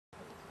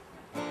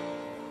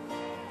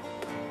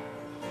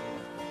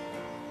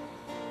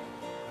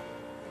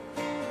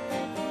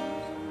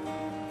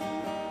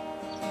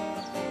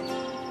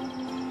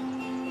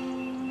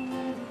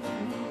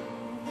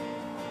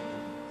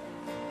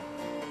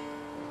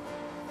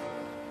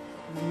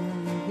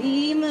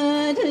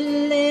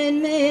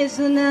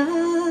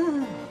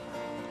maisonnat,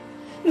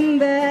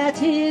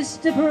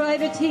 Baptiste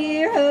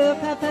privateer, her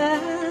papa,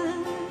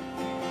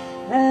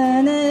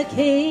 un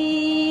Acadien,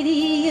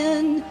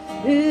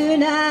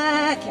 une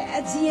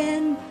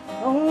Acadienne,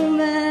 oh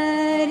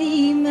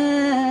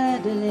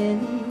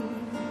Marie-Madeleine.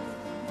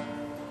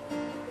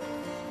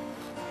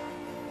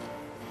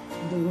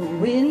 The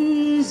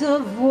winds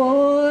of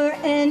war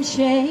and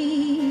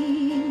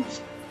change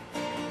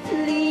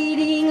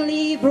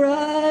fleetingly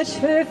brush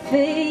her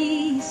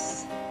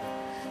face.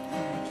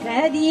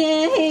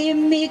 Acadien et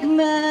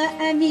Mi'kmaq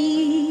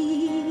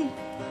amis,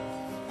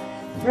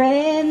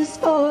 friends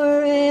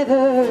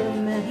forever,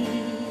 Marie.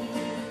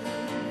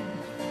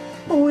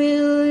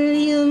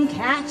 William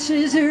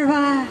catches her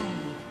eye,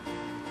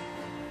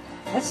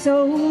 a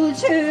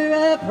soldier,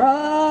 a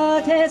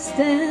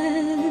Protestant.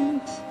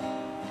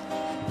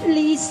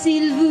 Please,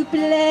 s'il vous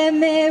plaît,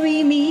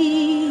 marry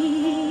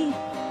me.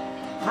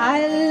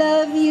 I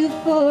love you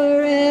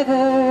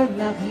forever,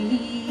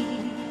 Marie.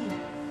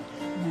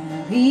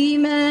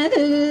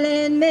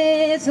 Marie-Madeleine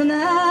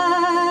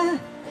Maisonnat,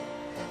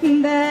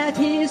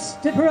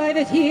 Baptiste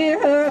privateer,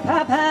 her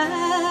papa,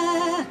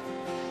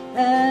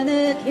 un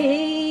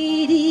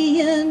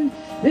Acadien,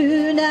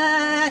 une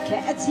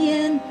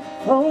Acadienne,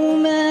 oh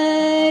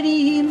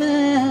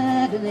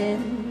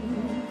Marie-Madeleine.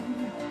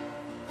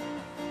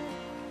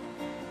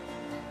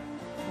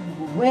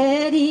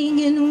 Wedding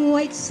in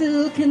white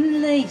silk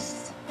and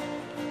lace,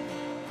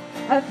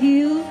 a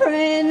few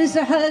friends,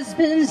 their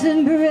husbands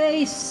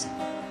embrace.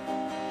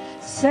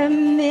 Sa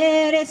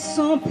mère et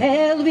son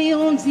père lui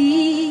ont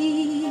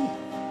dit,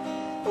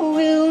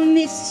 we'll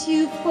miss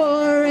you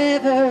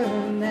forever,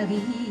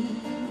 Marie.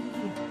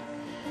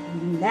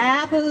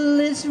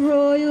 Annapolis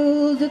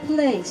royal the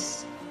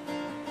place,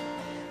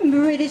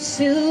 British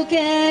silk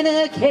and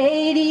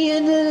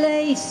Acadian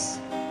lace.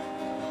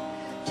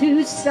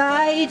 Two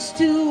sides,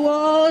 two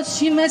walls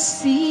she must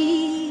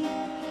see,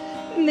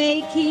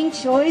 making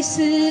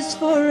choices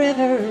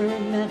forever,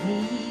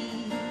 Marie.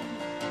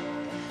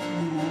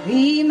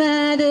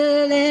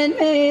 Marie-Madeleine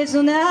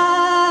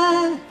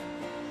Maisonnat,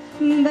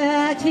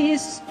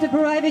 Baptiste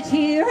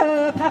privateer,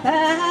 her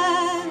papa,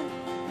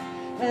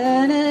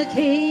 un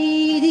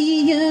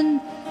Acadien,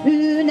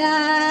 une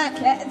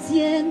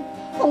Acadienne,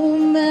 oh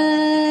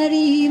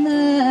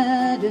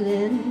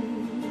Marie-Madeleine.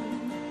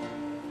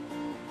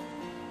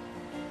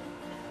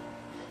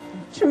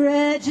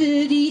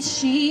 Tragedy,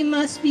 she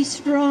must be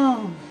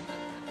strong,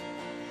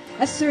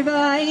 a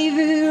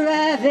survivor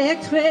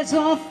avec 13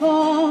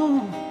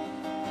 enfants.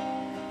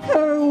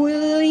 Her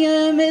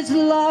William is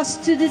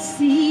lost to the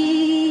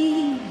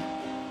sea.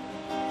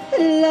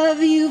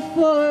 Love you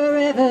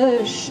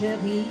forever,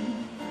 chérie.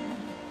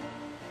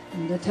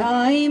 The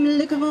time,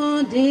 le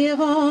grand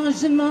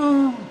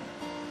dérangement.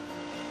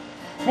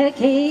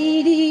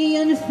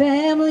 Acadian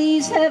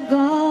families have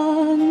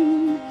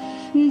gone,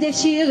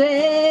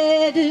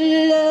 déchirés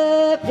de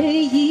le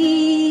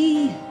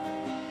pays,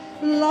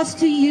 lost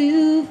to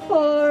you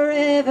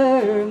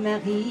forever,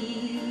 Marie.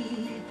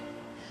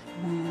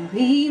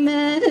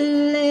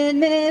 Marie-Madeleine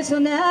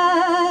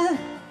Maisonnat,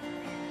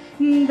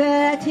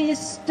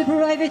 Baptiste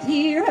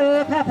privateer,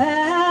 her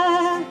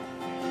papa,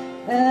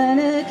 un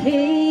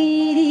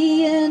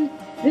Acadien,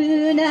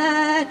 une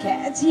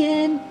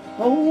Acadienne,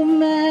 oh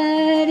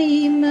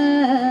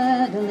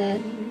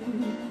Marie-Madeleine.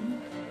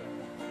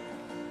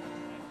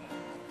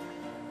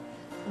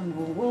 A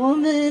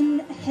woman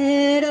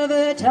ahead of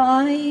her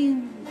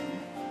time,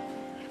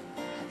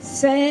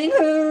 sang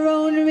her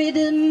own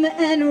rhythm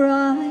and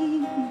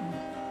rhyme,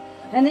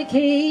 an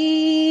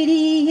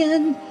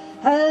Acadian,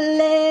 a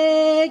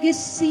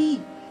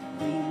legacy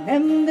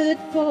remembered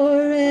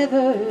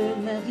forever,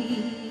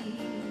 Marie.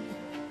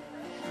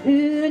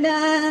 Une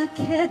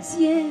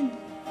Acadienne,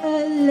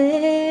 a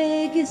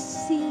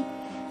legacy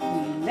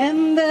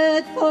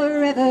remembered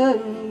forever,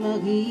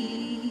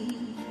 Marie.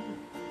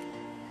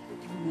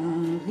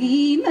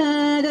 Marie-Madeleine